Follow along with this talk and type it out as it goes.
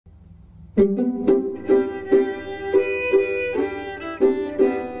Hi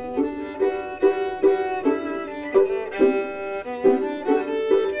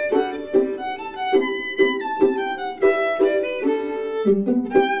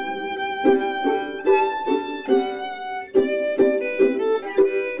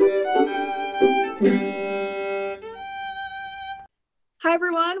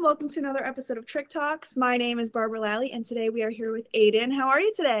everyone, welcome to another episode of Trick Talks. My name is Barbara Lally, and today we are here with Aiden. How are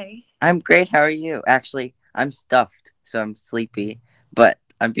you today? I'm great. How are you? Actually, I'm stuffed, so I'm sleepy, but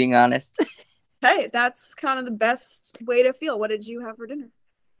I'm being honest. Hey, that's kind of the best way to feel. What did you have for dinner?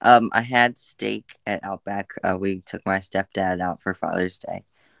 I had steak at Outback. We took my stepdad out for Father's Day.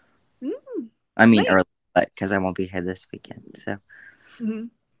 Mm, I mean, nice. early, but because I won't be here this weekend. So, hmm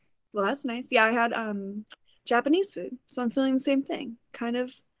Well, that's nice. Yeah, I had Japanese food, so I'm feeling the same thing. Kind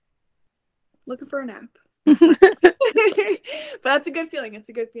of looking for a nap. been But that's a good feeling. It's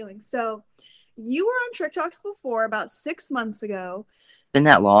a good feeling. So, you were on Trick Talks before about 6 months ago.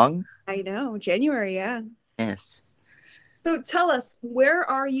 that long? I know, January, yeah. Yes. So tell us, where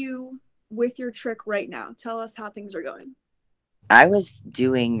are you with your trick right now? Tell us how things are going. I was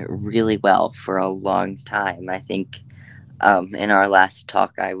doing really well for a long time. I think in our last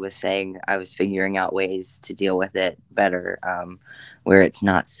talk, I was saying I was figuring out ways to deal with it better, where it's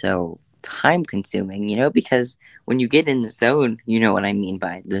not so time consuming, because when you get in the zone, you know what I mean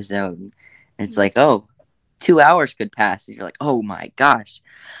by the zone. It's like, oh, 2 hours could pass, and you're like, oh my gosh.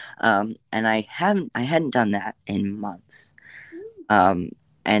 And I hadn't done that in months. Um,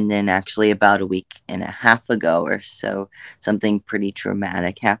 and then actually about a week and a half ago or so, something pretty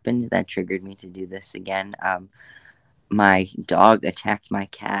traumatic happened that triggered me to do this again. My dog attacked my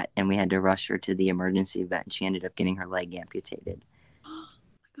cat and we had to rush her to the emergency vet and she ended up getting her leg amputated. Oh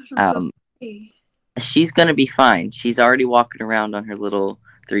my gosh, I'm so Um, sorry. she's gonna be fine. She's already walking around on her little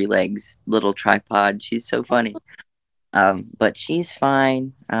three legs, little tripod. She's so funny. But she's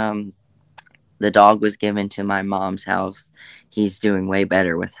fine. The dog was given to my mom's house. He's doing way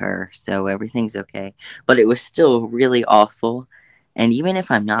better with her, so everything's okay. But it was still really awful. And even if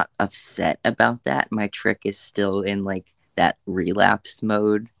I'm not upset about that, my trick is still in like that relapse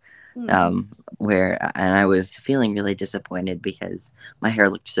mode Mm. where and I was feeling really disappointed because my hair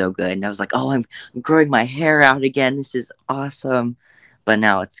looked so good and I was like, "Oh, I'm growing my hair out again. This is awesome." But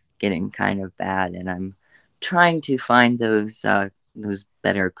now it's getting kind of bad and I'm trying to find those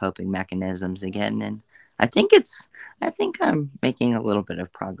better coping mechanisms again and I think I'm making a little bit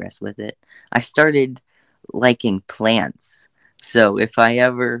of progress with it. I started liking plants. So if I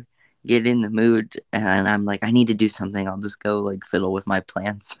ever get in the mood and I'm like I need to do something, I'll just go like fiddle with my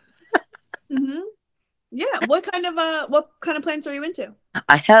plants. hmm Yeah. What kind of plants are you into?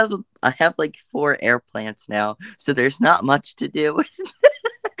 I have like four air plants now, so there's not much to do with.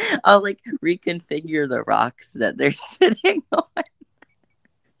 I'll like reconfigure the rocks that they're sitting on.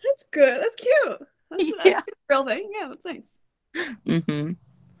 That's good. That's cute. That's Yeah. a real thing. Yeah, that's nice. hmm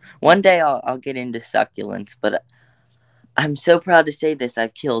One That's good. day I'll get into succulents, but I'm so proud to say this.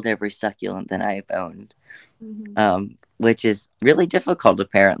 I've killed every succulent that I've owned, hmm which is really difficult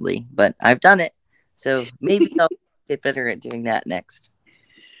apparently, but I've done it. So maybe I'll get better at doing that next.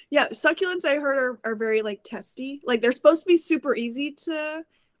 Yeah, succulents I heard are very like testy. Like they're supposed to be super easy to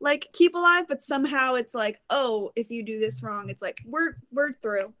like keep alive, but somehow it's like, oh, if you do this wrong, it's like we're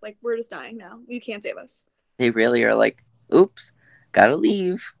through. Like we're just dying now. You can't save us. They really are like, oops, gotta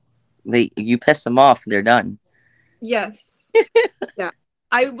leave. You piss them off, they're done. Yes. Yeah.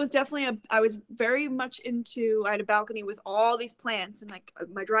 I was very much into, I had a balcony with all these plants and like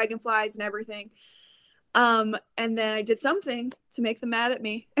my dragonflies and everything. And then I did something to make them mad at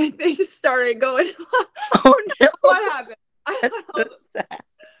me and they just started going, Oh no, what happened? I that's don't so know. sad.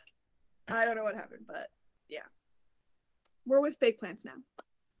 I don't know what happened, but yeah, we're with fake plants now.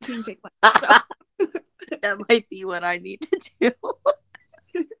 Team fake plants. So, That might be what I need to do.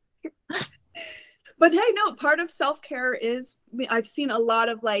 but hey, no, part of self care is, I mean, I've seen a lot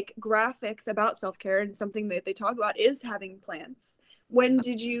of like graphics about self care, and something that they talk about is having plants. When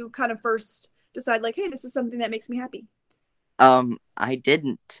did you kind of first decide, like, hey, this is something that makes me happy? I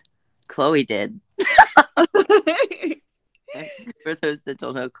didn't. Chloe did. And for those that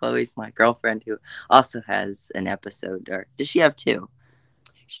don't know, Chloe's my girlfriend who also has an episode. Or does she have two?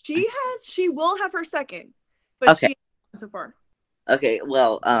 She will have her second, but Okay. she so far. Okay.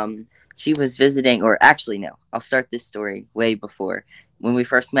 Well, she was visiting, or actually, no. I'll start this story way before when we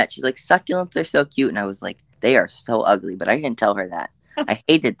first met. She's like, succulents are so cute, and I was like, they are so ugly. But I didn't tell her that. I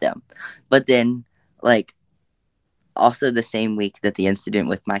hated them. But then, like, also the same week that the incident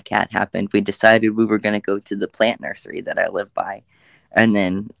with my cat happened, we decided we were going to go to the plant nursery that I live by. And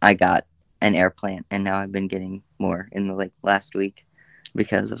then I got an air plant, and now I've been getting more in the like last week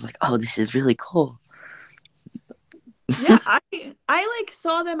because I was like, oh, this is really cool. Yeah, I like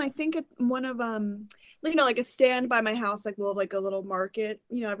saw them, I think at one of like a stand by my house, like we'll have like a little market,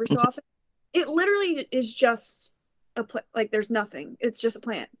 every so often. It literally is just like there's nothing. It's just a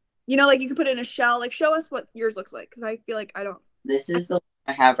plant. Like you could put it in a shell. Like show us what yours looks like because I feel like I don't. This is the one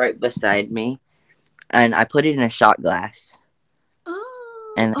I have right beside me, and I put it in a shot glass.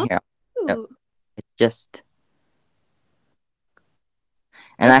 Oh, And here, oh, it's just,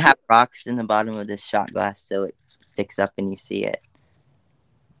 and I that's have rocks in the bottom of this shot glass, so it sticks up and you see it.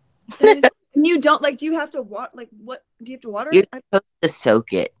 that is. And you don't like, do you have to water, like, what do you have to water You're it? supposed to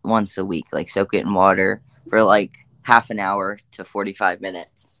soak it once a week, like soak it in water for like half an hour to 45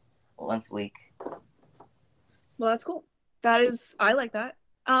 minutes once a week. Well, that's cool. That is, I like that.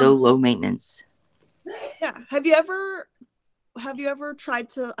 So low maintenance. Yeah. Have you ever tried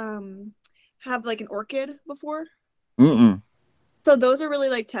to have like an orchid before? Mm-mm. So those are really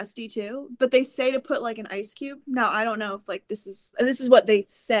like testy too, but they say to put like an ice cube. Now I don't know if like this is what they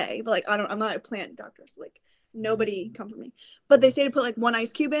say, but like I'm not a plant doctor, so like nobody come for me. But they say to put like one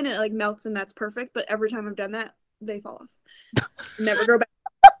ice cube in and it like melts and that's perfect. But every time I've done that, they fall off. Never grow back.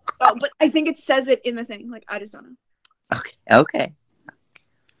 Oh, but I think it says it in the thing. Like I just don't know. So, Okay. Okay.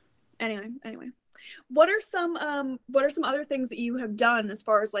 anyway. What are some other things that you have done as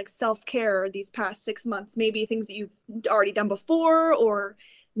far as like self-care these past 6 months? Maybe things that you've already done before or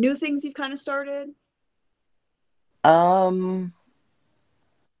new things you've kind of started? Um,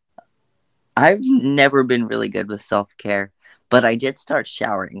 I've never been really good with self care, but I did start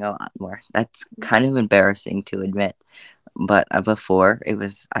showering a lot more. That's kind of embarrassing to admit, but before it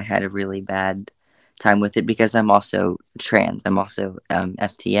was, I had a really bad time with it because I'm also trans. I'm also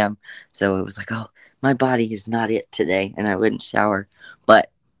FTM, so it was like, oh, my body is not it today, and I wouldn't shower.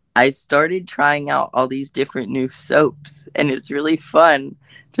 But I started trying out all these different new soaps, and it's really fun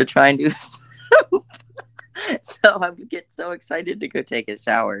to try new soap. So I get so excited to go take a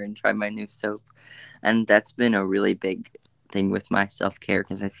shower and try my new soap, and that's been a really big thing with my self care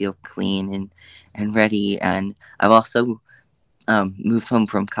because I feel clean and ready. And I've also moved home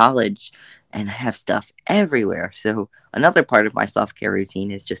from college, and I have stuff everywhere. So another part of my self care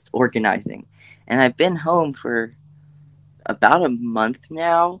routine is just organizing. And I've been home for about a month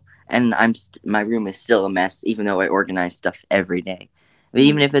now, and my room is still a mess, even though I organize stuff every day. But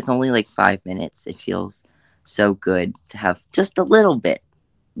even if it's only like 5 minutes, it feels so good to have just a little bit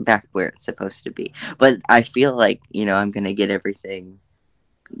back where it's supposed to be. But I feel like I'm gonna get everything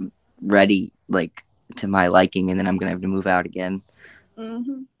ready like to my liking, and then I'm gonna have to move out again.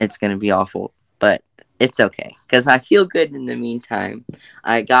 Mm-hmm. It's gonna be awful, but it's okay because I feel good in the meantime.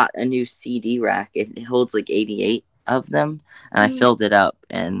 I got a new CD rack. It holds like 88 of them, and I Mm. filled it up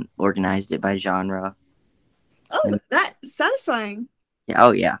and organized it by genre. Oh, And that's satisfying. yeah,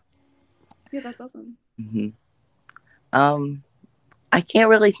 oh yeah. Yeah, that's awesome. hmm Um, I can't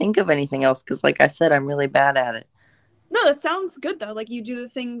really think of anything else because, like I said, I'm really bad at it. No, that sounds good though. Like you do the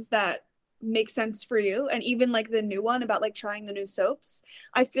things that make sense for you, and even like the new one about like trying the new soaps.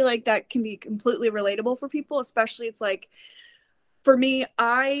 I feel like that can be completely relatable for people, especially it's like for me,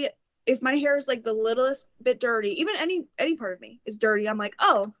 I if my hair is like the littlest bit dirty, even any part of me is dirty, I'm like,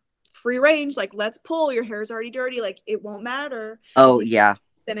 oh, free range, like let's pull. Your hair is already dirty, like it won't matter if Oh you yeah.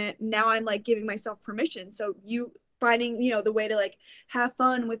 in it. Now I'm like giving myself permission. So you finding, the way to like have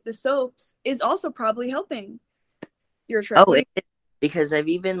fun with the soaps is also probably helping your trip. Oh, What do it is, because I've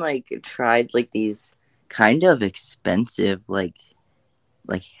even like tried like these kind of expensive like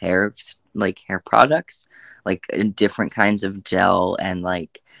hair products, like different kinds of gel, and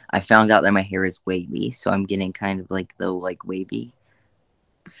like I found out that my hair is wavy, so I'm getting kind of like the like wavy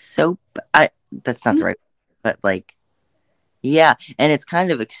soap. I That's not the you? right, but like yeah, and it's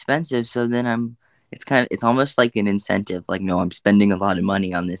kind of expensive, so then it's almost like an incentive. Like no, I'm spending a lot of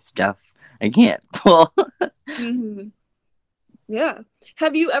money on this stuff. I can't pull. Mm-hmm. Yeah.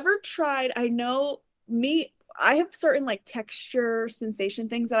 Have you ever tried? I know I have certain like texture sensation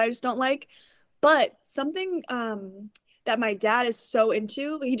things that I just don't like, but something that my dad is so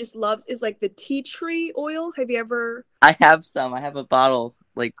into, he just loves is like the tea tree oil. Have you ever? I have some. I have a bottle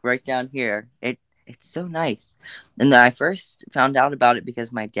like right down here. It's so nice. And then I first found out about it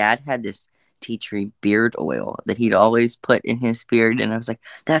because my dad had this tea tree beard oil that he'd always put in his beard, and I was like,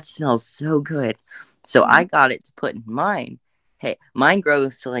 that smells so good. So I got it to put in mine. Hey, mine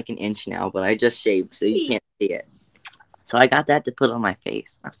grows to like an inch now, but I just shaved so you can't see it. So I got that to put on my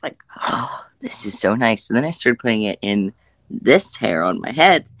face. I was like, oh, this is so nice. And then I started putting it in this hair on my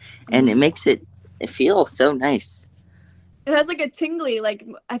head, and it makes it feel so nice. It has like a tingly, like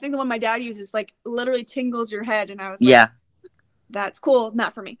I think the one my dad uses like literally tingles your head, and I was like, Yeah, that's cool,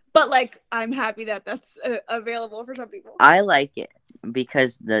 not for me. But like I'm happy that that's available for some people. I like it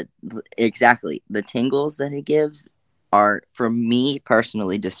because exactly the tingles that it gives are for me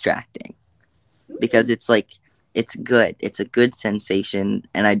personally distracting because Mm. it's like it's good. It's a good sensation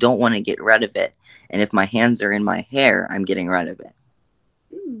and I don't want to get rid of it. And if my hands are in my hair, I'm getting rid of it.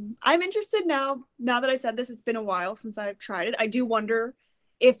 I'm interested now. Now that I said this, it's been a while since I've tried it. I do wonder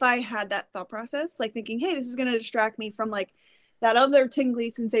if I had that thought process, like thinking, "Hey, this is going to distract me from like that other tingly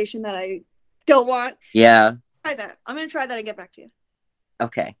sensation that I don't want." Yeah. Try that. I'm going to try that and get back to you.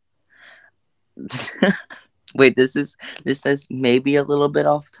 Okay. Wait, this is maybe a little bit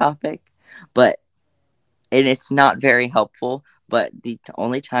off topic, but and it's not very helpful. But the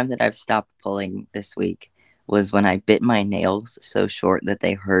only time that I've stopped pulling this week was when I bit my nails so short that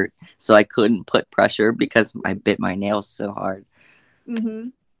they hurt, so I couldn't put pressure because I bit my nails so hard.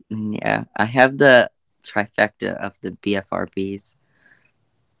 Mm-hmm. Yeah, I have the trifecta of the BFRBs.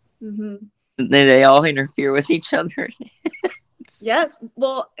 Mm-hmm. They all interfere with each other. Yes.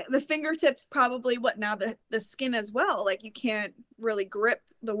 Well, the fingertips probably what now the skin as well. Like you can't really grip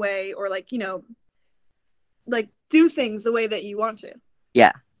the way or like, like do things the way that you want to.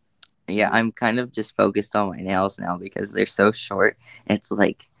 Yeah, yeah. Mm-hmm. I'm kind of just focused on my nails now because they're so short. It's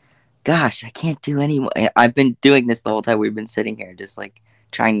like, gosh, I can't do any more. I've been doing this the whole time we've been sitting here, just like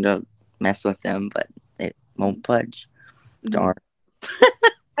trying to mess with them, but it won't budge. Mm-hmm. Darn.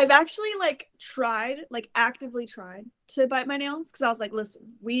 I've actually like tried, like actively tried to bite my nails because I was like, listen,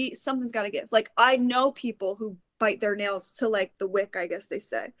 we something's got to give. Like I know people who bite their nails to like the wick, I guess they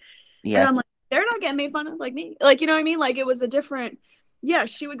say, and Yeah. I'm like, they're not getting made fun of like me. Like you know what I mean? Like it was a different. Yeah,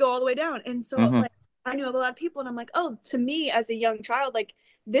 she would go all the way down, and so Mm-hmm. like I knew of a lot of people, and I'm like, oh, to me as a young child, like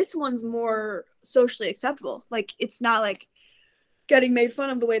this one's more socially acceptable. Like it's not like getting made fun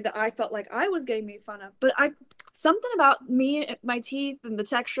of the way that I felt like I was getting made fun of. But I something about me, my teeth and the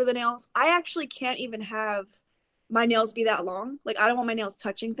texture of the nails, I actually can't even have my nails be that long. Like I don't want my nails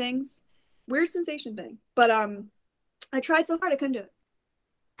touching things. Weird sensation thing. But I tried so hard I couldn't do it.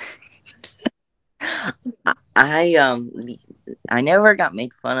 I I never got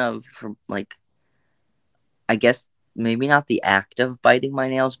made fun of for like I guess maybe not the act of biting my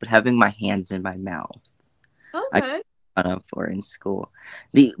nails, but having my hands in my mouth. I got Okay. made fun of for in school.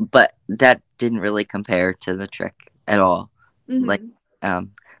 But that didn't really compare to the trick at all. Like Mm-hmm.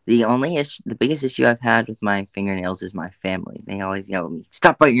 um the biggest issue I've had with my fingernails is my family. They always yell at me,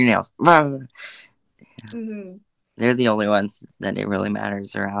 "Stop biting your nails." Mm-hmm. They're the only ones that it really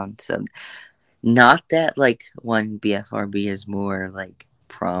matters around. So not that like one BFRB is more like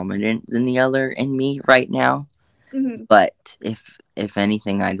prominent than the other in me right now, Mm-hmm. but if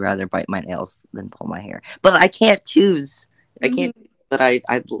anything, I'd rather bite my nails than pull my hair. But I can't choose. I can't. Mm-hmm. But I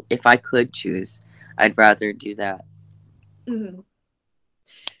if I could choose, I'd rather do that. Mm-hmm.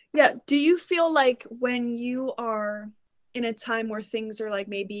 Yeah. Do you feel like when you are in a time where things are like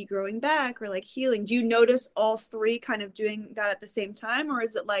maybe growing back or like healing, do you notice all three kind of doing that at the same time? Or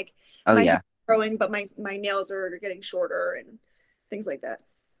is it like Oh my hair yeah, is growing, but my nails are getting shorter and things like that?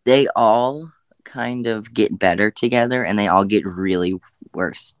 they all kind of get better together, and they all get really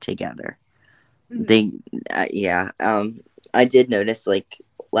worse together. Mm-hmm. They, yeah. I did notice like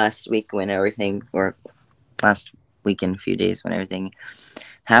last week when everything, or last week in a few days when everything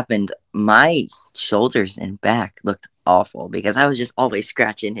happened, my shoulders and back looked awful because I was just always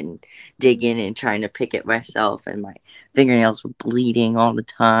scratching and digging and trying to pick at myself, and my fingernails were bleeding all the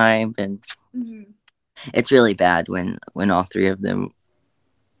time, and Mm-hmm. it's really bad when all three of them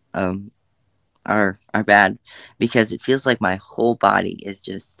um are bad because it feels like my whole body is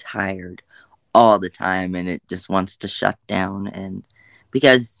just tired all the time and it just wants to shut down. And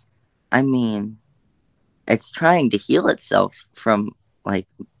because I mean it's trying to heal itself from like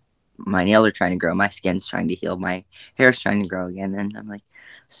my nails are trying to grow, my skin's trying to heal, my hair's trying to grow again, and I'm like,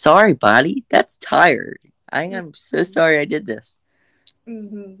 sorry body, that's tired. I am so sorry I did this.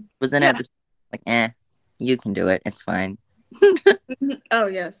 Mm-hmm. But then at Yeah. this like, you can do it, it's fine. Mhm. Oh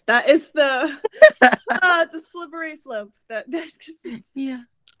yes, that is the it's a slippery slope. That's because Yeah.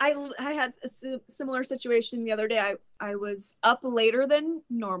 I had a similar situation the other day. I was up later than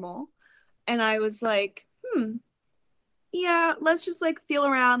normal, and I was like, yeah, let's just like feel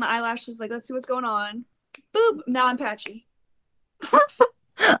around the eyelashes, like let's see what's going on. Boop, now I'm patchy.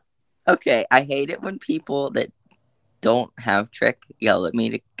 Okay, I hate it when people that don't have Trich yell at me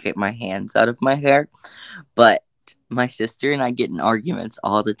to get my hands out of my hair. But my sister and I get in arguments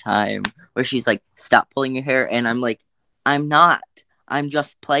all the time where she's like, "Stop pulling your hair," and I'm like, "I'm not. I'm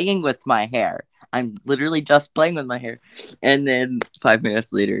just playing with my hair. I'm literally just playing with my hair. And then 5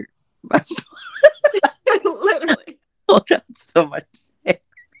 minutes later, I Literally. pulled out so much hair.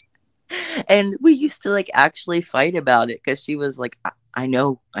 And we used to like actually fight about it because she was like, I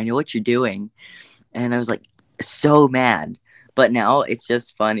know what you're doing. And I was like, so mad. But now it's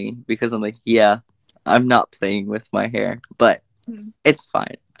just funny because I'm like, yeah, I'm not playing with my hair, but it's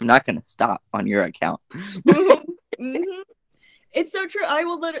fine. I'm not going to stop on your account. Mm-hmm. It's so true. I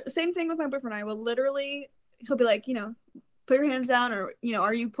will literally, same thing with my boyfriend. I will literally, he'll be like, put your hands down, or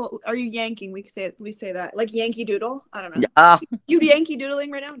are you yanking? We say that like Yankee Doodle. I don't know. Ah, You Yankee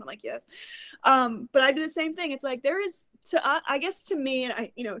doodling right now, and I'm like, yes. But I do the same thing. It's like there is I guess to me,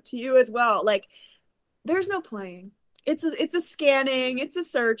 and to you as well. Like there's no playing. It's a scanning. It's a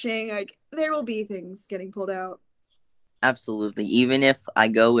searching. Like there will be things getting pulled out. absolutely. Even if I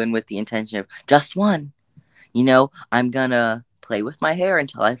go in with the intention of just one, I'm gonna play with my hair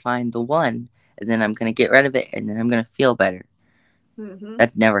until I find the one, and then I'm gonna get rid of it, and then I'm gonna feel better. Mm-hmm.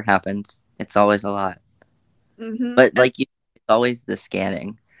 That never happens. It's always a lot. Mm-hmm. But like it's always the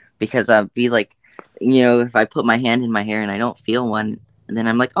scanning because I'd be like, if I put my hand in my hair and I don't feel one, then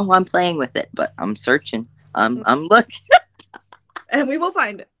I'm like, oh, I'm playing with it, but I'm searching. I'm looking. And we will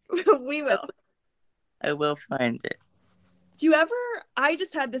find it. We will. I will find it. Do you ever? I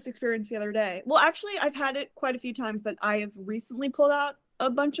just had this experience the other day. Well, actually, I've had it quite a few times, but I have recently pulled out a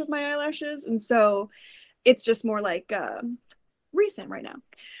bunch of my eyelashes, and so it's just more like recent right now.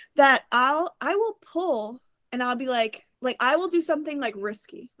 That I will pull, and I'll be like I will do something like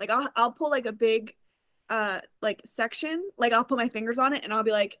risky. Like I'll pull like a big like section, like I'll put my fingers on it and I'll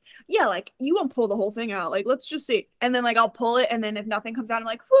be like, yeah, like you won't pull the whole thing out, like let's just see. And then like I'll pull it, and then if nothing comes out, I'm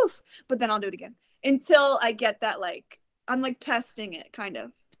like woof, but then I'll do it again until I get that, like I'm like testing it kind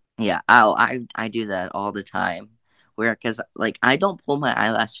of. Yeah, I do that all the time. Where because like I don't pull my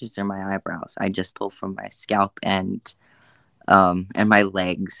eyelashes or my eyebrows. I just pull from my scalp and my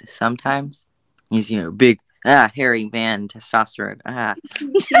legs sometimes. He's big hairy man testosterone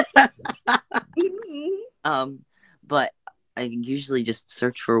um but I usually just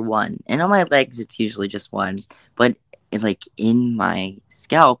search for one, and on my legs it's usually just one, but like in my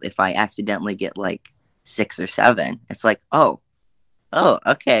scalp if I accidentally get like 6 or 7 it's like oh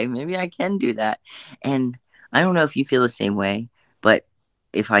okay, maybe I can do that. And I don't know if you feel the same way, but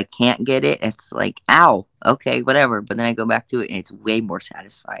if I can't get it it's like ow, okay, whatever, but then I go back to it and it's way more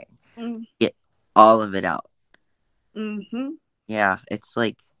satisfying. Get all of it out. Mm-hmm. Yeah, it's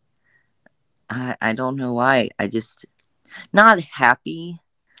like I don't know why. I just not happy,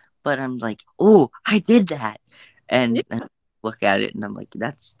 but I'm like, oh, I did that, and I Yeah. look at it and I'm like,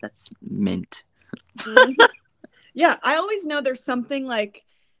 that's mint. Mhm. Yeah, I always know there's something like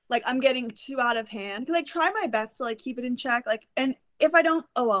I'm getting too out of hand because I try my best to like keep it in check. Like, and if I don't,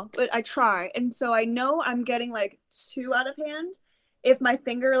 oh well, but I try. And so I know I'm getting like too out of hand. If my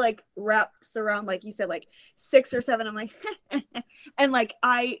finger like wraps around, like you said, like 6 or 7, I'm like, and like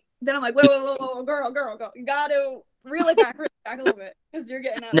then I'm like, whoa, girl, you gotta reel it back a little bit because you're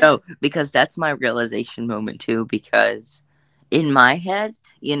getting out of hand. No, because that's my realization moment too. Because in my head,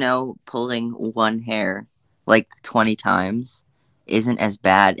 pulling one hair like 20 times isn't as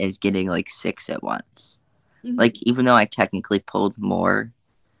bad as getting like 6 at once. Like, Mm-hmm. even though I technically pulled more,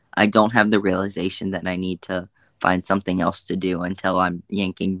 I don't have the realization that I need to find something else to do until I'm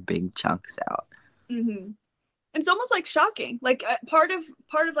yanking big chunks out. Mm-hmm. It's almost like shocking. Like part of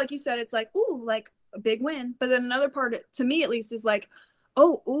like you said, it's like ooh, like a big win. But then another part, to me at least, is like,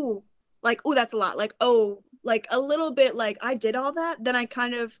 oh, ooh, like ooh, that's a lot. Like oh, like a little bit. Like I did all that. Then I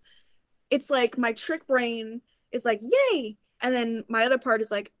kind of, it's like my trick brain is like yay, and then my other part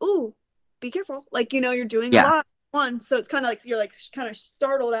is like ooh, be careful. Like you're doing a Yeah, lot at once, so it's kind of like you're like kind of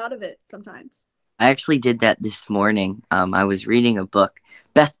startled out of it sometimes. I actually did that this morning. I was reading a book,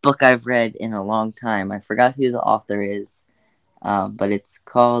 best book I've read in a long time. I forgot who the author is, but it's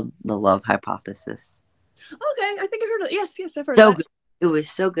called The Love Hypothesis. Okay, I think I heard of it. Yes, I've heard of So that. good. It was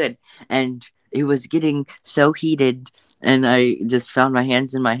so good. And it was getting so heated. And I just found my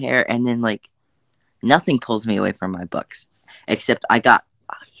hands in my hair. And then, like, nothing pulls me away from my books, except I got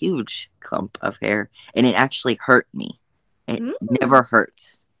a huge clump of hair. And it actually hurt me. It Mm. never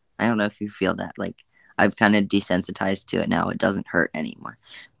hurts. I don't know if you feel that. Like, I've kind of desensitized to it now. It doesn't hurt anymore.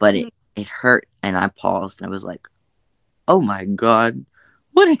 But it hurt. And I paused and I was like, oh my God.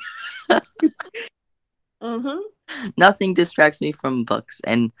 What? Uh-huh. Nothing distracts me from books,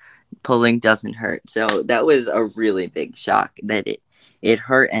 and pulling doesn't hurt. So that was a really big shock that it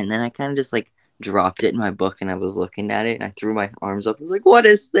hurt, and then I kind of just like dropped it in my book, and I was looking at it, and I threw my arms up. I was like, "What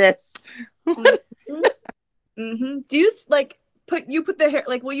is this?" Mm-hmm. Mm-hmm. Do you like put the hair,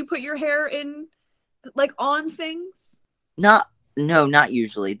 like will you put your hair in Like on things? Not, no, not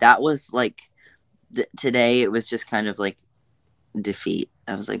usually. That was like today. It was just kind of like defeat.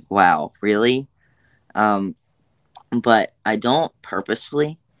 I was like, wow, really? Um, but I don't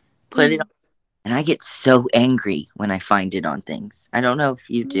purposefully put it on, Mm. and I get so angry when I find it on things. I don't know if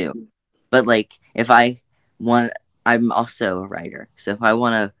you do, Mm. but like if I want, I'm also a writer, so if I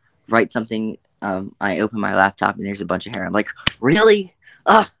want to write something, I open my laptop and there's a bunch of hair. I'm like, really?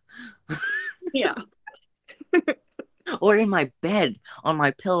 Ugh. Yeah. Or in my bed on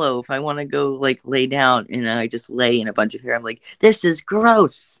my pillow, if I want to go like lay down and I just lay in a bunch of hair, I'm like, this is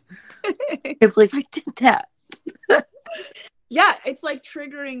gross. I can't believe I did that. Yeah, it's like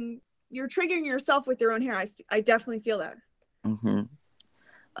you're triggering yourself with your own hair. I definitely feel that. Hmm.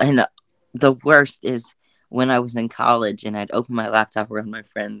 And the worst is when I was in college and I'd open my laptop around my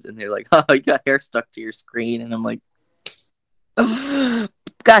friends and they're like, "Oh, you got hair stuck to your screen," and I'm like,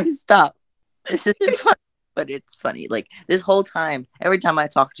 "Guys, stop! This isn't funny." But it's funny. Like this whole time, every time I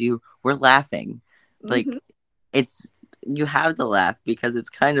talk to you, we're laughing. Hmm. Like it's you have to laugh because it's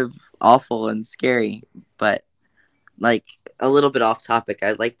kind of awful and scary. But like a little bit off topic,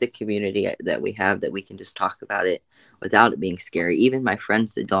 I like the community that we have that we can just talk about it without it being scary. Even my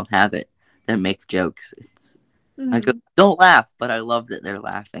friends that don't have it that make jokes, it's I go, Hmm. don't laugh, but I love that they're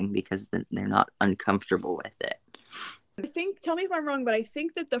laughing because they're not uncomfortable with it. I think, tell me if I'm wrong, but I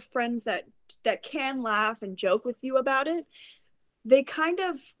think that the friends that can laugh and joke with you about it, they kind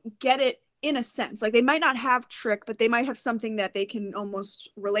of get it in a sense. Like they might not have trick, but they might have something that they can almost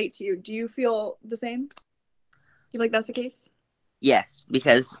relate to you. Do you feel the same? You feel like that's the case? Yes,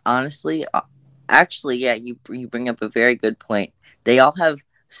 because honestly, actually, yeah, you bring up a very good point. They all have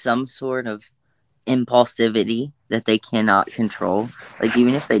some sort of impulsivity that they cannot control. Like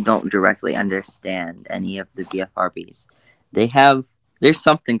even if they don't directly understand any of the BFRBs, they have there's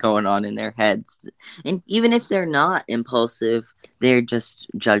something going on in their heads. And even if they're not impulsive, they're just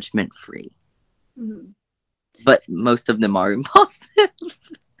judgment free. Hmm. But most of them are impulsive.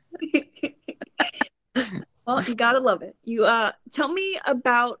 Well, you gotta love it. You tell me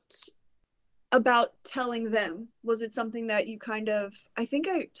about telling them. Was it something that you kind of, I think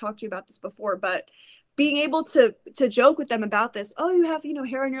I talked to you about this before, but being able to joke with them about this, oh, you have,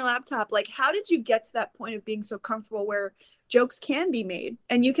 hair on your laptop. Like how did you get to that point of being so comfortable where jokes can be made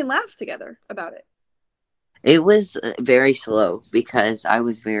and you can laugh together about it? It was very slow because I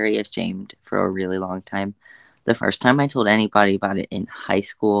was very ashamed for a really long time. The first time I told anybody about it in high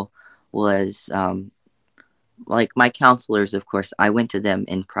school was like my counselors, of course, I went to them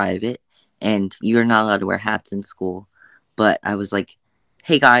in private, and you're not allowed to wear hats in school. But I was like,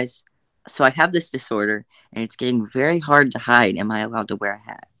 hey guys, so I have this disorder and it's getting very hard to hide. Am I allowed to wear a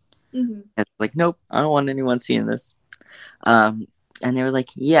hat? Mm-hmm. And I was like, nope, I don't want anyone seeing this. Um, and they were like,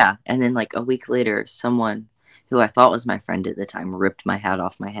 yeah. And then, like, a week later, someone who I thought was my friend at the time ripped my hat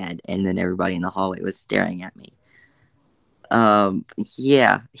off my head, and then everybody in the hallway was staring at me.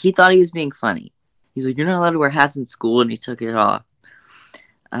 Yeah, he thought he was being funny. He's like, "You're not allowed to wear hats in school," and he took it off.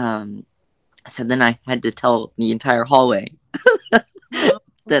 Um, so then I had to tell the entire hallway Oh.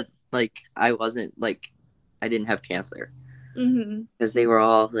 that like I wasn't like I didn't have cancer Mm-hmm. because they were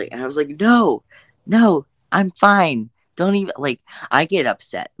all like, and I was like, no, no, I'm fine. Don't even like. I get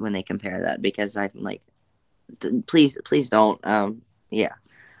upset when they compare that because I'm like, please, please don't. Yeah,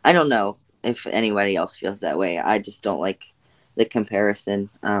 I don't know if anybody else feels that way. I just don't like the comparison.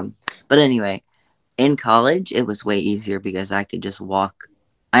 But anyway, in college, it was way easier because I could just walk.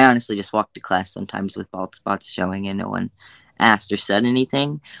 I honestly just walked to class sometimes with bald spots showing and no one asked or said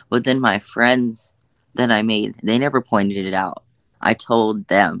anything. But then my friends that I made, they never pointed it out. I told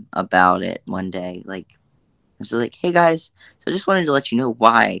them about it one day. Like, I was like, hey guys, so I just wanted to let you know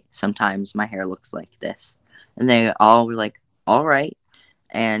why sometimes my hair looks like this. And they all were like, all right.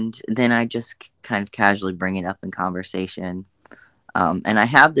 And then I just kind of casually bring it up in conversation. And I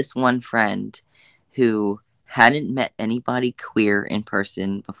have this one friend who hadn't met anybody queer in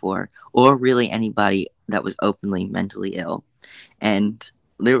person before, or really anybody that was openly mentally ill. And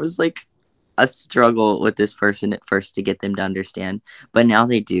there was like a struggle with this person at first to get them to understand, but now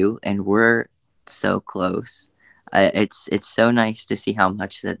they do, and we're so close. It's so nice to see how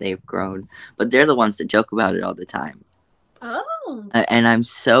much that they've grown, but they're the ones that joke about it all the time. Oh. And I'm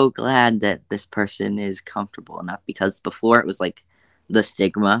so glad that this person is comfortable enough because before it was like the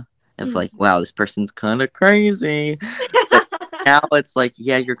stigma of like, Mm-hmm. wow, this person's kind of crazy. But now it's like,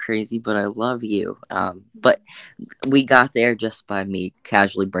 yeah, you're crazy, but I love you. But we got there just by me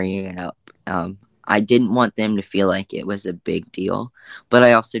casually bringing it up. I didn't want them to feel like it was a big deal, but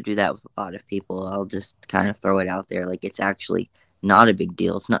I also do that with a lot of people. I'll just kind of throw it out there like it's actually not a big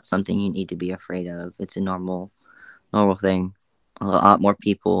deal. It's not something you need to be afraid of. It's a normal thing. A lot more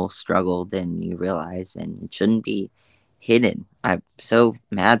people struggle than you realize, and it shouldn't be hidden. I'm so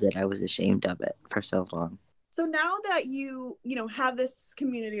mad that I was ashamed of it for so long. So now that have this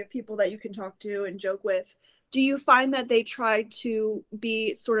community of people that you can talk to and joke with, do you find that they try to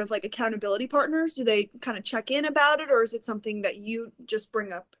be sort of like accountability partners? Do they kind of check in about it, or is it something that you just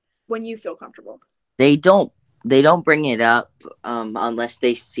bring up when you feel comfortable? They don't bring it up unless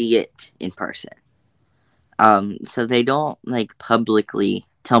they see it in person. So they don't like publicly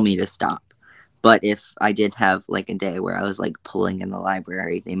tell me to stop. But if I did have like a day where I was like pulling in the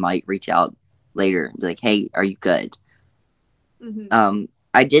library, they might reach out later and be like, "Hey, are you good?" Mm-hmm.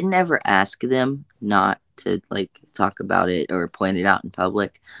 I didn't ever ask them not to like talk about it or point it out in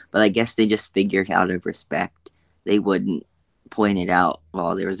public, but I guess they just figured out of respect they wouldn't point it out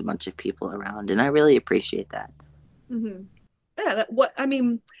while there was a bunch of people around, and I really appreciate that. Mm-hmm. Yeah,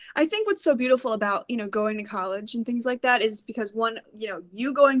 I think what's so beautiful about, going to college and things like that is because one,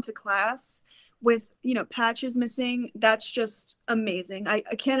 you going to class with, patches missing, that's just amazing. I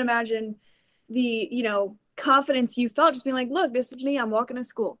can't imagine the, confidence you felt just being like, look, this is me, I'm walking to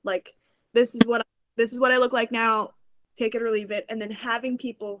school. Like this is what I look like now, take it or leave it. And then having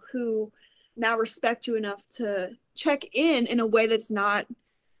people who now respect you enough to check in a way that's not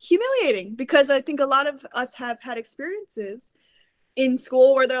humiliating, because I think a lot of us have had experiences in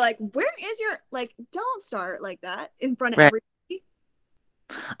school where they're like, where is your, like, don't start like that in front of Right. everybody.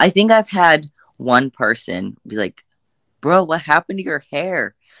 I think I've had one person be like, "Bro, what happened to your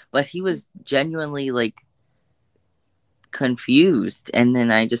hair?" But he was genuinely like confused, and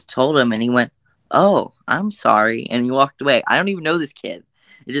then I just told him, and he went, "Oh, I'm sorry," and he walked away. I don't even know this kid.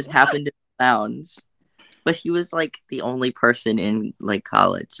 It just Yeah. happened in the lounge. But he was like the only person in like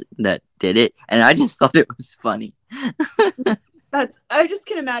college that did it, and I just thought it was funny. That's, I just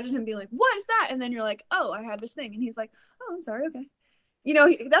can imagine him being like, what is that? And then you're like, oh, I have this thing. And he's like, oh, I'm sorry. Okay.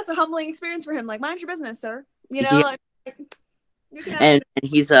 That's a humbling experience for him. Like, mind your business, sir. Yeah, Like you can ask me. and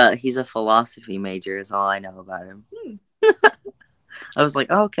he's a philosophy major is all I know about him. Hmm. I was like,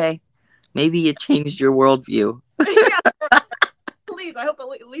 oh, okay, maybe it changed your worldview. Yeah, please. I hope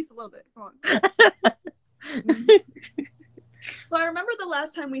at least a little bit. Come on. So I remember the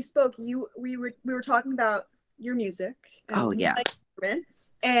last time we spoke, we were talking about your music Oh and yeah.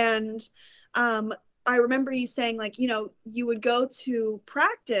 instruments, and I remember you saying, like, you would go to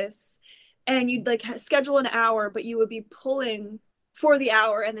practice and you'd like schedule an hour, but you would be pulling for the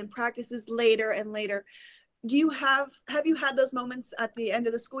hour and then practices later and later. Do you have you had those moments at the end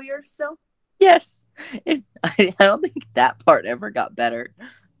of the school year still? Yes. I don't think that part ever got better.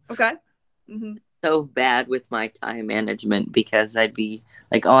 Okay. Mm-hmm. So bad with my time management because I'd be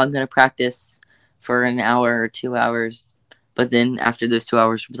like, oh, I'm going to practice for an hour or 2 hours. But then after those 2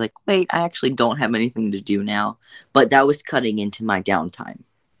 hours, I'd be like, wait, I actually don't have anything to do now. But that was cutting into my downtime,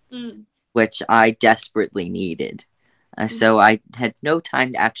 Mm-hmm. which I desperately needed. So I had no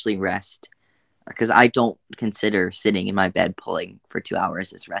time to actually rest because I don't consider sitting in my bed pulling for 2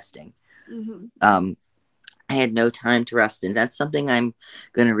 hours as resting. Mm-hmm. Um, I had no time to rest, and that's something I'm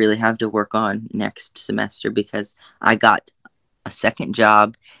going to really have to work on next semester because I got a second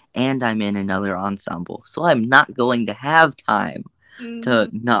job and I'm in another ensemble. So I'm not going to have time to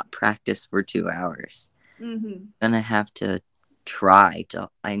Mm-hmm. not practice for 2 hours. Mm-hmm. I'm going to have to try to,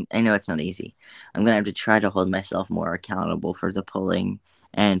 I know it's not easy. I'm going to have to try to hold myself more accountable for the pulling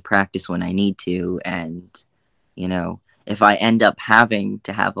and practice when I need to. And, if I end up having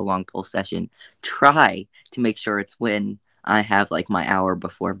to have a long pull session, try to make sure it's when I have like my hour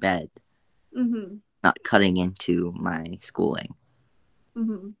before bed, Mm-hmm. not cutting into my schooling.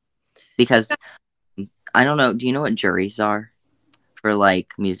 Mm-hmm. Because I don't know, do you know what juries are for like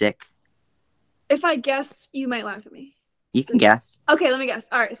music? If I guess, you might laugh at me. You So, can guess. okay, let me guess.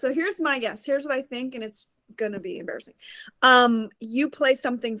 All right, so here's my guess. Here's what I think, and it's gonna be embarrassing. You play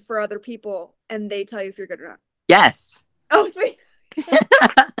something for other people, and they tell you if you're good or not. Yes. Oh, sweet.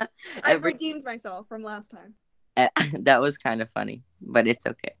 I Every redeemed myself from last time. that was kind of funny, but it's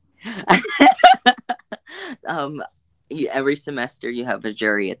okay. um, every semester you have a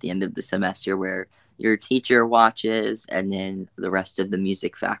jury at the end of the semester where your teacher watches, and then the rest of the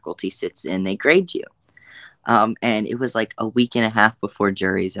music faculty sits in. They grade you. And it was like a week and a half before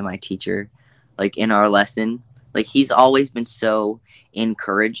juries, and my teacher, like in our lesson, like he's always been so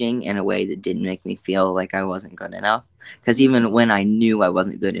encouraging in a way that didn't make me feel like I wasn't good enough. Because even when I knew I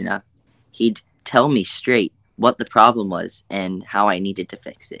wasn't good enough, he'd tell me straight what the problem was and how I needed to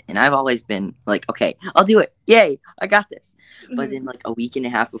fix it. And I've always been like, okay, I'll do it. Yay, I got this. But Mm-hmm. then like a week and a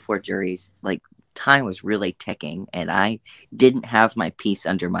half before juries, like time was really ticking, and I didn't have my piece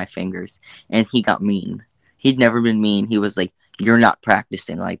under my fingers. And he got mean. He'd never been mean. He was like, "You're not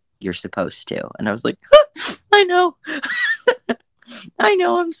practicing like you're supposed to," and I was like, "I know, I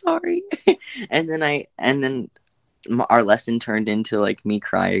know, I'm sorry." And then our lesson turned into like me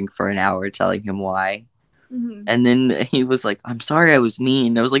crying for an hour, telling him why. Mm-hmm. And then he was like, "I'm sorry I was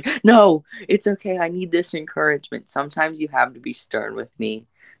mean." I was like, "No, it's okay. I need this encouragement. Sometimes you have to be stern with me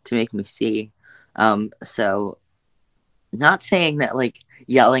to make me see." So not saying that like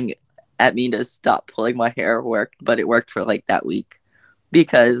yelling at me to stop pulling my hair worked, but it worked for like that week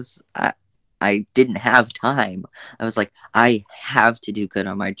because I didn't have time. I was like, I have to do good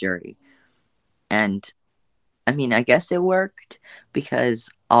on my jury. And I mean, I guess it worked because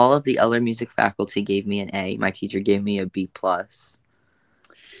all of the other music faculty gave me an A. My teacher gave me a B plus.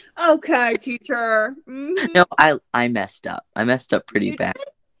 Okay, teacher. Mm-hmm. No, I messed up. I messed up pretty You bad.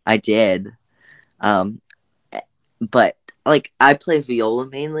 I did. Um, but like I play viola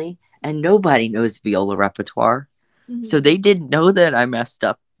mainly, and nobody knows viola repertoire, so mm-hmm. they didn't know that I messed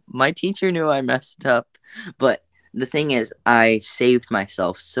up. My teacher knew I messed up, but the thing is, I saved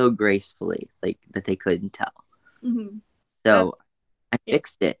myself so gracefully, like that they couldn't tell. Mm-hmm. That's So I yeah.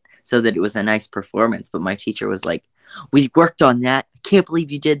 fixed it so that it was a nice performance. But my teacher was like, "We worked on that. I can't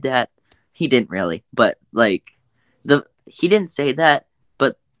believe you did that." He didn't really, but like he didn't say that,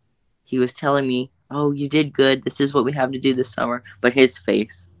 but he was telling me, "Oh, you did good. This is what we have to do this summer." But his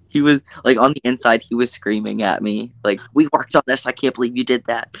face, he was like on the inside, he was screaming at me, like, "We worked on this. I can't believe you did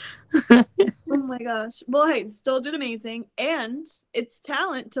that." Oh my gosh. Well, hey, still did amazing. And it's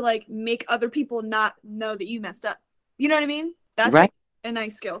talent to like make other people not know that you messed up. You know what I mean? That's Right. like a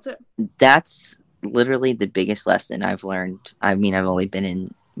nice skill too. That's literally the biggest lesson I've learned. I mean, I've only been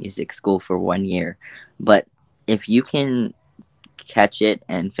in music school for 1 year, but if you can catch it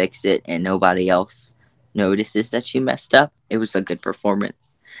and fix it and nobody else notices that you messed up, it was a good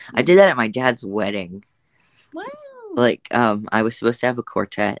performance. I did that at my dad's wedding. Wow. Like, I was supposed to have a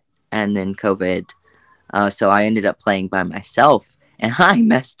quartet and then COVID. So I ended up playing by myself and I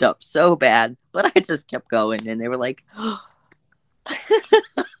messed up so bad, but I just kept going and they were like,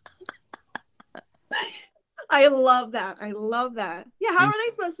 I love that. I love that. Yeah, how are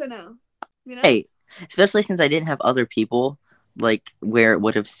they supposed to know? You know? hey, especially since I didn't have other people, like where it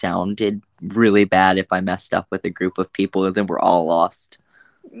would have sounded really bad if I messed up with a group of people and then we're all lost.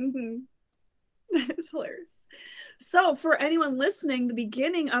 Mm-hmm. That's hilarious. So, for anyone listening, the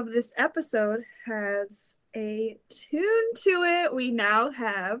beginning of this episode has a tune to it. We now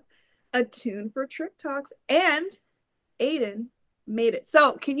have a tune for Trick Talks, and Aiden made it.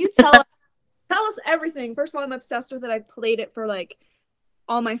 So, can you tell us everything? First of all, I'm obsessed with it. I played it for like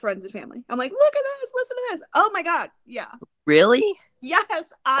all my friends and family. I'm like, look at this, listen to this. Oh my god, yeah, Really? yes,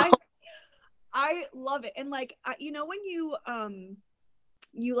 Oh, I love it. And like, when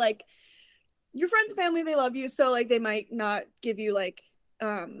you like your friends and family, they love you, so like they might not give you like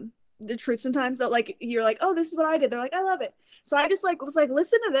the truth sometimes, that like you're like, oh, this is what I did, they're like, I love it. So I just like was like,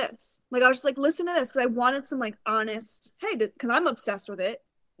 listen to this, like I was just like, listen to this, because I wanted some like honest, hey, because I'm obsessed with it,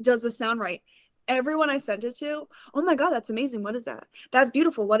 does this sound right? Everyone I sent it to, oh my god, that's amazing, what is that, that's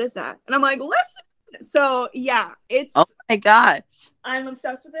beautiful, what is that? And I'm like, listen. So yeah, oh my gosh. I'm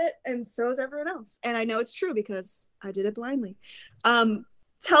obsessed with it, and so is everyone else. And I know it's true because I did it blindly.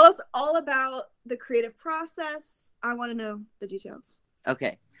 Tell us all about the creative process. I want to know the details.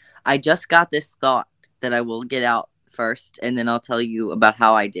 Okay. I just got this thought that I will get out first and then I'll tell you about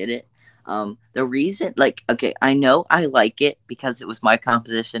how I did it. The reason, like, okay, I know I like it because it was my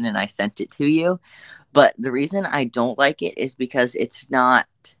composition and I sent it to you, but the reason I don't like it is because it's not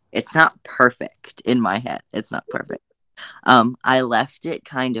perfect in my head. It's not perfect. I left it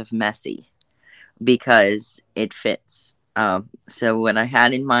kind of messy because it fits. So what I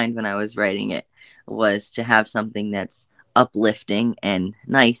had in mind when I was writing it was to have something that's uplifting and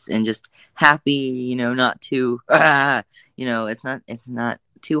nice and just happy, not too it's not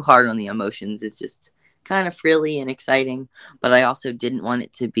too hard on the emotions. It's just kind of frilly and exciting, but I also didn't want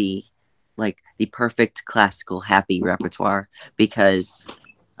it to be like the perfect classical happy repertoire because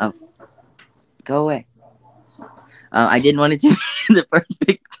oh, go away. I didn't want it to be the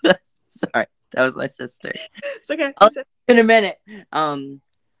perfect sorry, that was my sister. It's okay. I'll in a minute.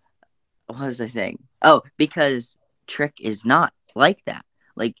 What was I saying? Oh, because Trich is not like that.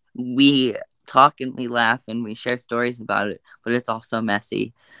 Like we talk and we laugh and we share stories about it, but it's also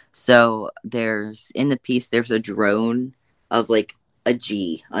messy. So there's in the piece there's a drone of like a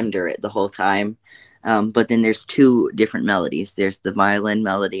G under it the whole time. But then there's two different melodies. There's the violin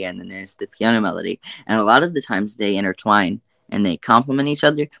melody and then there's the piano melody. And a lot of the times they intertwine and they complement each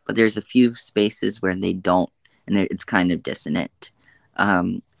other, but there's a few spaces where they don't, and it's kind of dissonant.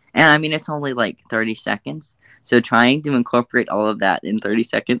 And I mean, it's only like 30 seconds, so trying to incorporate all of that in 30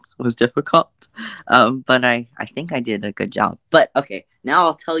 seconds was difficult. But I think I did a good job. But okay, now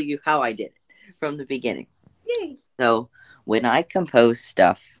I'll tell you how I did it from the beginning. Yay. So when I compose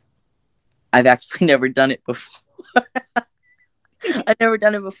stuff, I've actually never done it before. I've never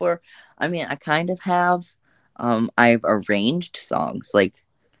done it before. I mean, I kind of have. I've arranged songs. Like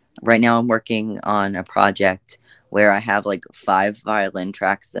right now, I'm working on a project where I have like 5 violin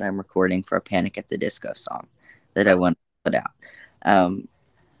tracks that I'm recording for a Panic at the Disco song that I want to put out.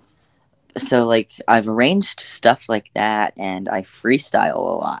 So like I've arranged stuff like that, and I freestyle a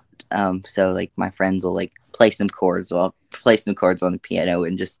lot. So like my friends will like play some chords, or I'll play some chords on the piano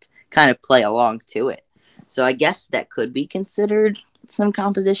and just kind of play along to it. So I guess that could be considered some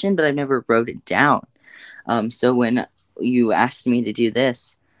composition, but I never wrote it down. So when you asked me to do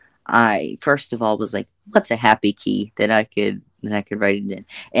this, I first of all was like, what's a happy key that I could write it in?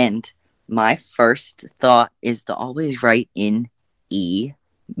 And my first thought is to always write in E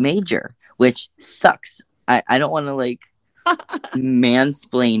major, which sucks. I don't want to like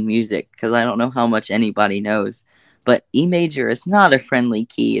mansplain music because I don't know how much anybody knows, but E major is not a friendly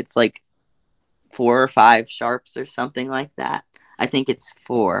key. It's like 4 or 5 sharps or something like that. I think it's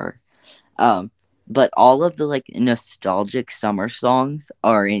 4. Um, but all of the like nostalgic summer songs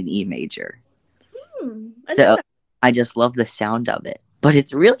are in E major. I didn't know So that. I just love the sound of it. But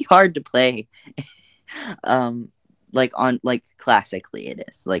it's really hard to play. um, like on like classically it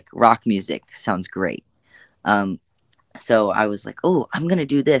is. Like rock music sounds great. Um, so I was like, oh, I'm gonna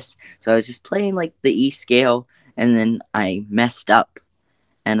do this. So I was just playing like the E scale, and then I messed up,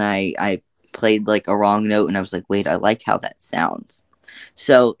 and I played like a wrong note, and I was like, wait, I like how that sounds.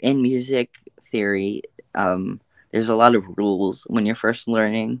 So in music theory, there's a lot of rules when you're first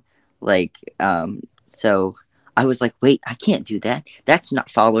learning. Like, so I was like, wait, I can't do that. That's not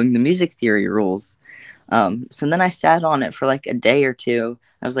following the music theory rules. So then I sat on it for like a day or two.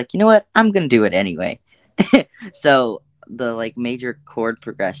 I was like, you know what? I'm gonna do it anyway. So the like major chord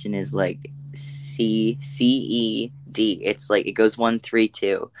progression is like C E D. It's like it goes 1 3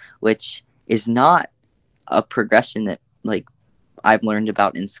 2, which is not a progression that like I've learned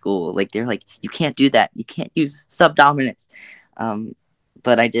about in school. Like they're like, you can't do that. You can't use subdominants. Um,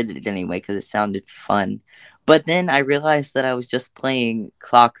 but I did it anyway because it sounded fun. But then I realized that I was just playing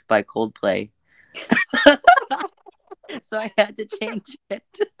Clocks by Coldplay. So I had to change it.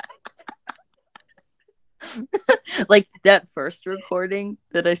 Like that first recording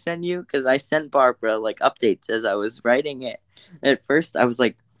that I sent you, because I sent Barbara like updates as I was writing it. At first I was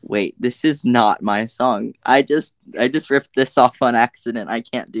like, wait, this is not my song. I just ripped this off on accident. I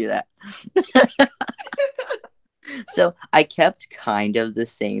can't do that. So I kept kind of the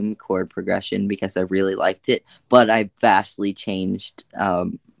same chord progression because I really liked it, but I vastly changed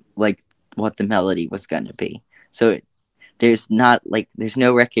like what the melody was going to be. So there's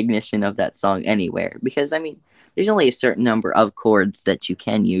no recognition of that song anywhere, because I mean there's only a certain number of chords that you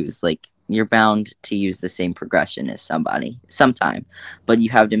can use. Like you're bound to use the same progression as somebody sometime, but you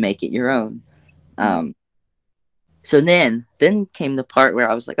have to make it your own. um so then came the part where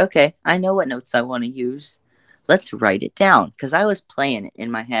I was like, okay, I know what notes I want to use. Let's write it down, because I was playing it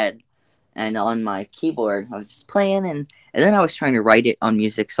in my head and on my keyboard. I was just playing, and then I was trying to write it on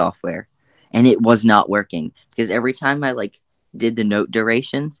music software, and it was not working because every time I like did the note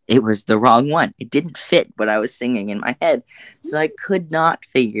durations, it was the wrong one. It didn't fit what I was singing in my head, so I could not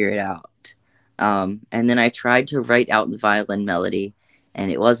figure it out. And then I tried to write out the violin melody, and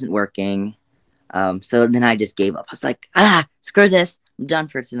it wasn't working. So then I just gave up. I was like, screw this. I'm done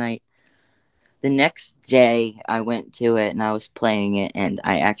for tonight. The next day I went to it and I was playing it, and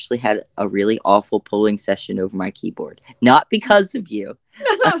I actually had a really awful polling session over my keyboard. Not because of you.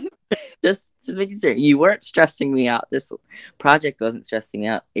 Just making sure you weren't stressing me out. This project wasn't stressing me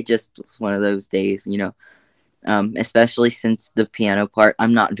out. It just was one of those days, you know. Especially since the piano part,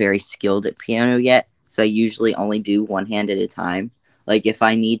 I'm not very skilled at piano yet, so I usually only do one hand at a time. Like if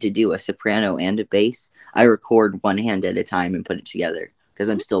I need to do a soprano and a bass, I record one hand at a time and put it together because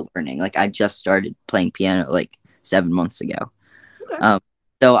I'm still learning. Like I just started playing piano like 7 months ago. Okay. Um,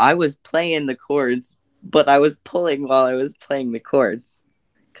 so I was playing the chords, but I was pulling while I was playing the chords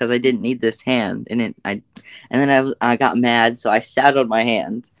because I didn't need this hand, and then I got mad, so I sat on my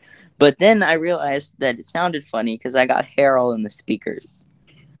hand. But then I realized that it sounded funny because I got hair all in the speakers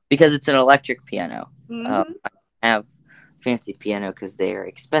because it's an electric piano. Mm-hmm. I have fancy piano because they are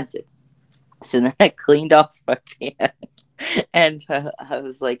expensive. So then I cleaned off my piano, and I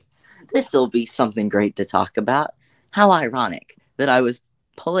was like, "This will be something great to talk about." How ironic that I was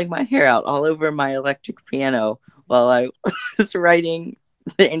pulling my hair out all over my electric piano while I was writing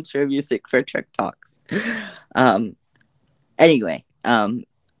the intro music for Trich Talks. Um, anyway, I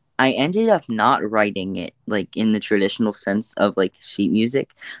ended up not writing it like in the traditional sense of like sheet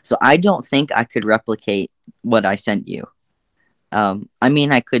music, so I don't think I could replicate what I sent you. I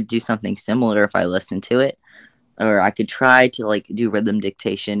mean, I could do something similar if I listened to it, or I could try to like do rhythm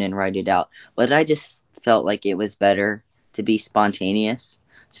dictation and write it out. But I just felt like it was better to be spontaneous.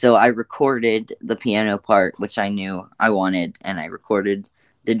 So I recorded the piano part, which I knew I wanted, and I recorded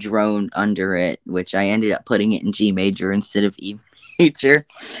the drone under it, which I ended up putting it in G major instead of E major,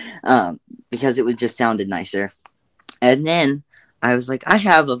 because it would just sounded nicer. And then I was like, I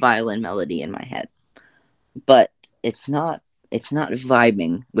have a violin melody in my head, but it's not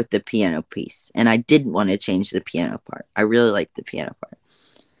vibing with the piano piece, and I didn't want to change the piano part. I really liked the piano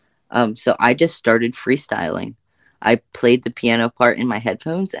part. So I just started freestyling. I played the piano part in my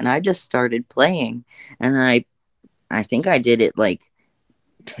headphones, and I just started playing. And I think I did it like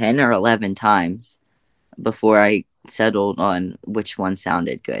 10 or 11 times before I settled on which one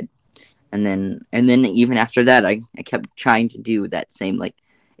sounded good. And then even after that, I kept trying to do that same, like,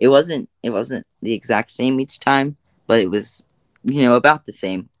 it wasn't the exact same each time, but it was, about the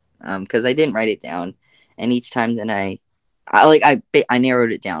same, because I didn't write it down. And each time then I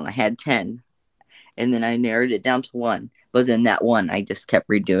narrowed it down. I had 10, and then I narrowed it down to one, but then that one I just kept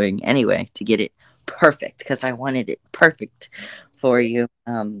redoing anyway to get it perfect, because I wanted it perfect for you.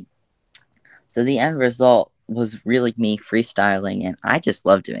 So the end result was really me freestyling, and I just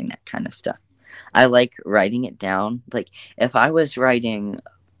love doing that kind of stuff. I like writing it down. Like, if I was writing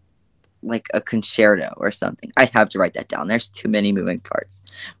like a concerto or something, I'd have to write that down. There's too many moving parts.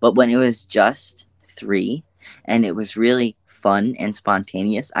 But when it was just three and it was really fun and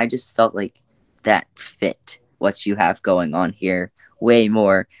spontaneous, I just felt like that fit what you have going on here way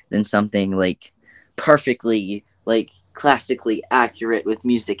more than something like perfectly, like, classically accurate with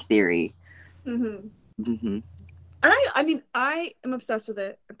music theory. Mm-hmm. Mm-hmm. And I mean, I am obsessed with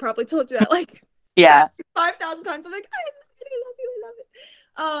it. I probably told you that like Yeah. 5,000 times. I'm like, I love you, I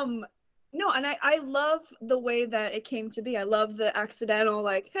love it. No, and I love the way that it came to be. I love the accidental,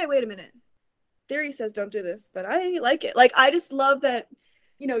 like, hey, wait a minute. Theory says don't do this, but I like it. Like, I just love that,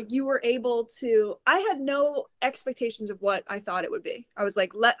 you were able to. I had no expectations of what I thought it would be. I was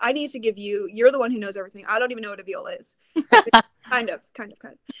like, I need to give you. You're the one who knows everything. I don't even know what a viola is. Kind of.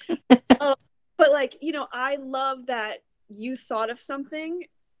 But like, I love that you thought of something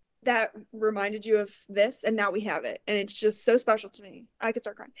that reminded you of this, and now we have it, and it's just so special to me. I could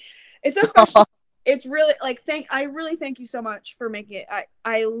start crying. It's so special. It's really like I really thank you so much for making it.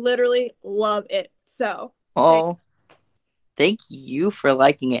 I literally love it. So Oh, thank you for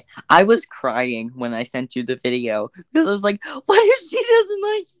liking it. I was crying when I sent you the video because I was like, what if she doesn't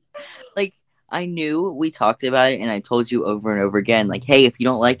like it? Like, I knew we talked about it, and I told you over and over again, like, hey, if you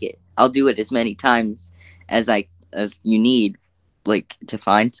don't like it, I'll do it as many times as you need, like, to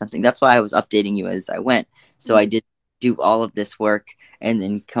find something. That's why I was updating you as I went. So I did do all of this work and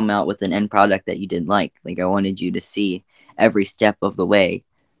then come out with an end product that you didn't like. Like, I wanted you to see every step of the way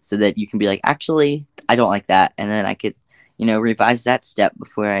so that you can be like, actually, I don't like that. And then I could, revise that step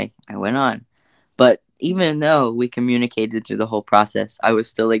before I went on. But even though we communicated through the whole process, I was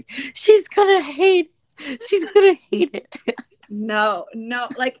still like, she's gonna hate it. She's gonna hate it. no,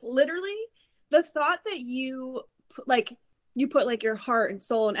 like literally, the thought that you put, like your heart and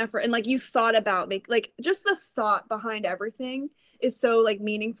soul and effort, and like you thought about like just the thought behind everything is so like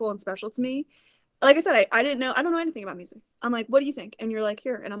meaningful and special to me. Like I said, I don't know anything about music. I'm like, what do you think? And you're like,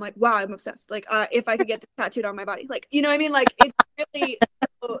 here. And I'm like, wow, I'm obsessed. Like, if I could get this tattooed on my body, like, you know what I mean? Like, it's really,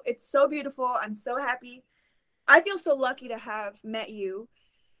 it's so beautiful. I'm so happy. I feel so lucky to have met you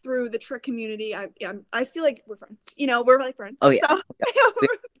through the Trich community. I feel like we're friends. We're like friends. Oh yeah. So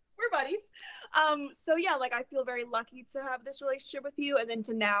we're buddies. So yeah, like I feel very lucky to have this relationship with you, and then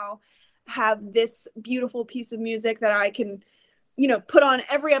to now have this beautiful piece of music that I can put on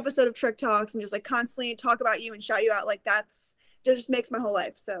every episode of Trich Talks and just like constantly talk about you and shout you out. Like that just makes my whole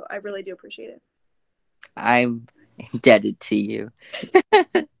life. So I really do appreciate it. I'm indebted to you.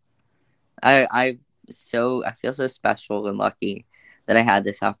 I feel so special and lucky that I had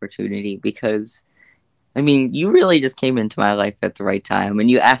this opportunity, because I mean, you really just came into my life at the right time,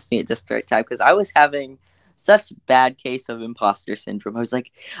 and you asked me at just the right time, because I was having such a bad case of imposter syndrome. I was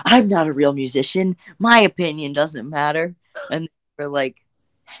like, I'm not a real musician. My opinion doesn't matter. And they were like,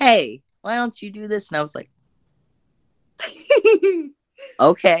 hey, why don't you do this? And I was like,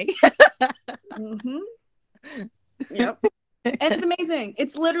 okay. Mm-hmm. Yep. And it's amazing.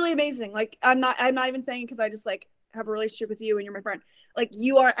 It's literally amazing. Like I'm not even saying it because I just like have a relationship with you and you're my friend. Like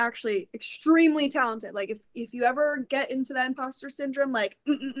you are actually extremely talented. Like if you ever get into that imposter syndrome, like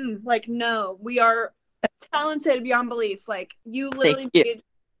like no, we are talented beyond belief. Like you Thank literally you.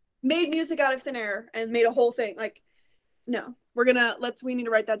 made music out of thin air and made a whole thing. Like no, we need to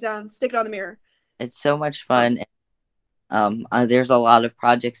write that down, stick it on the mirror. It's so much fun. There's a lot of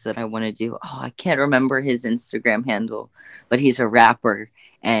projects that I want to do. Oh, I can't remember his Instagram handle, but he's a rapper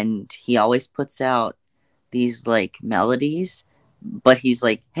and he always puts out these like melodies, but he's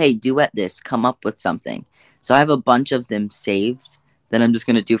like, "Hey, duet this, come up with something." So I have a bunch of them saved that I'm just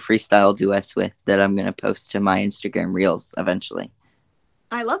gonna do freestyle duets with that I'm gonna post to my Instagram reels eventually.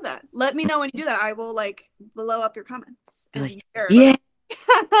 I love that. Let me know when you do that. I will like blow up your comments He's and like, share "Yeah,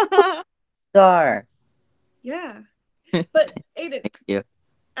 them. star." Yeah. But Aiden, Thank you.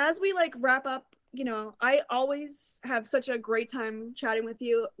 as we like wrap up, I always have such a great time chatting with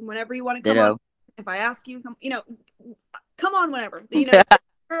you. Whenever you want to come on, Ditto. if I ask you, come on whenever.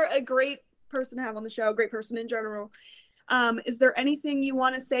 You're a great person to have on the show, great person in general. Is there anything you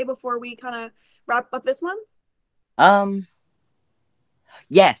want to say before we kind of wrap up this one? um,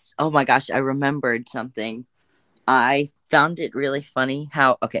 yes. Oh my gosh, I remembered something. I found it really funny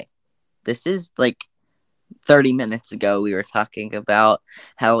how okay, this is like 30 minutes ago we were talking about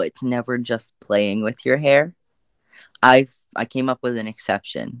how it's never just playing with your hair. I came up with an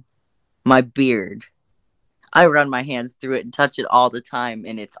exception. My beard. I run my hands through it and touch it all the time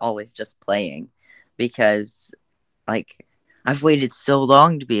and it's always just playing because like I've waited so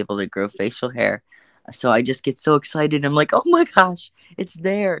long to be able to grow facial hair. So I just get so excited. I'm like, "Oh my gosh, it's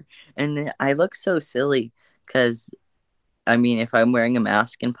there." And I look so silly cuz I mean, if I'm wearing a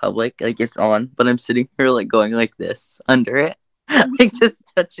mask in public, like it's on, but I'm sitting here like going like this under it, like just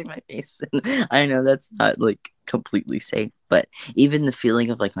touching my face. And I know that's not like completely safe, but even the feeling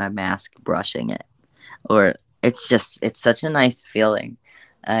of like my mask brushing it, or it's such a nice feeling.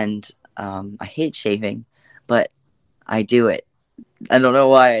 And I hate shaving, but I do it. I don't know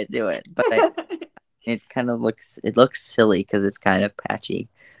why I do it, but it kind of looks silly because it's kind of patchy,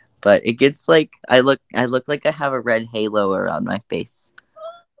 but it gets like I look like I have a red halo around my face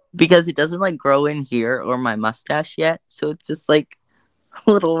because it doesn't like grow in here or my mustache yet, so it's just like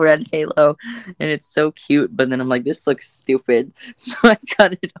a little red halo, and it's so cute. But then I'm like, this looks stupid, so I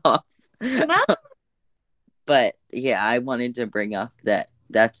cut it off. No. But yeah, I wanted to bring up that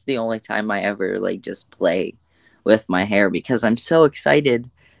that's the only time I ever like just play with my hair because I'm so excited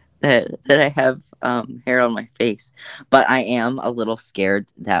that I have hair on my face. But I am a little scared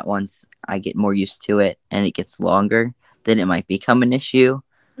that once I get more used to it and it gets longer, then it might become an issue.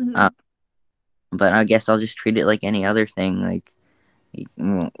 Um, Mm-hmm. but I guess I'll just treat it like any other thing. Like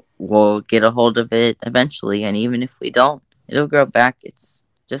we'll get a hold of it eventually, and even if we don't, it'll grow back. It's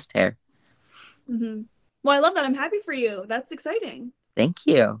just hair. Mm-hmm. Well, I love that. I'm happy for you. That's exciting. Thank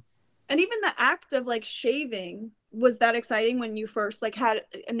you. And even the act of like shaving, was that exciting when you first like had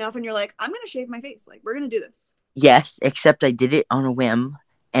enough and you're like, I'm gonna shave my face. Like we're gonna do this. Yes, except I did it on a whim,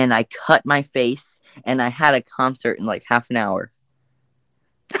 and I cut my face, and I had a concert in like half an hour.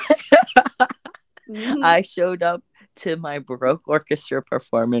 Mm-hmm. I showed up to my Baroque orchestra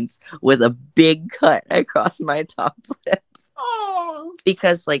performance with a big cut across my top lip Oh.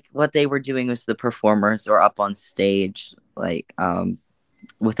 because like what they were doing was the performers were up on stage like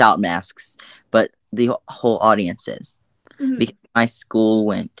without masks, but the whole audience is Mm-hmm. because my school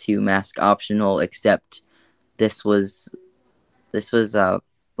went to mask optional, except this was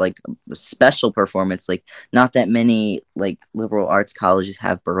like a special performance. Like not that many like liberal arts colleges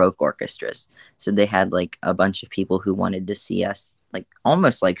have Baroque orchestras, so they had like a bunch of people who wanted to see us, like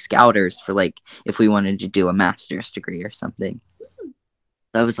almost like scouters for like if we wanted to do a master's degree or something.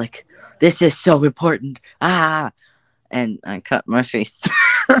 So I was like, this is so important. And I cut my face.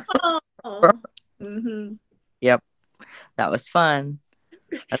 Oh. Mm-hmm. Yep, that was fun.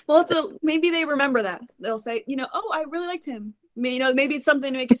 Well, so maybe they remember that. They'll say, oh, I really liked him. Maybe it's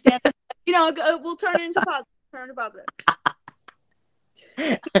something to make a stand. We'll turn it into positive. Turn it positive.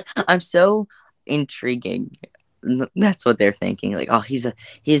 I'm so intriguing. That's what they're thinking. Like, oh, he's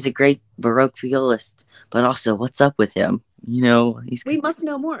a great Baroque violist, but also, what's up with him? He's. We must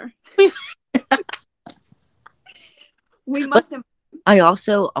know more. We But must. I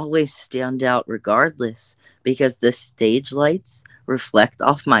also always stand out regardless because the stage lights reflect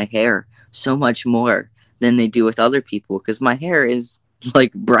off my hair so much more than they do with other people because my hair is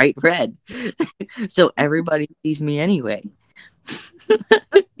like bright red. So everybody sees me anyway.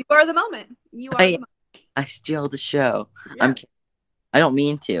 You are the moment. You are I the moment. I steal the show. I'm Yes. I don't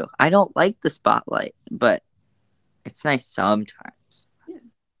mean to. I don't like the spotlight, but it's nice sometimes. Yeah.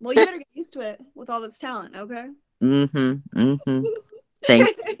 Well, you better get used to it with all this talent, okay? Mm-hmm. Mm-hmm.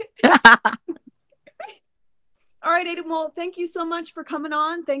 Thank. All right, Aiden. Well, thank you so much for coming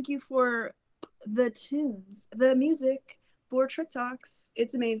on. Thank you for the tunes, the music for Trick Talks.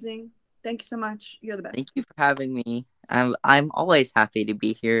 It's amazing. Thank you so much. You're the Thank best. you for having me. I'm always happy to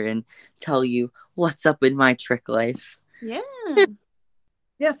be here and tell you what's up in my trick life. Yeah.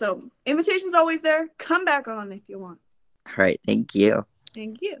 Yeah, so invitation's always there. Come back on if you want. All right, thank you.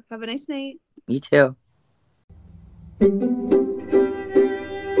 Thank you. Have a nice night. You too.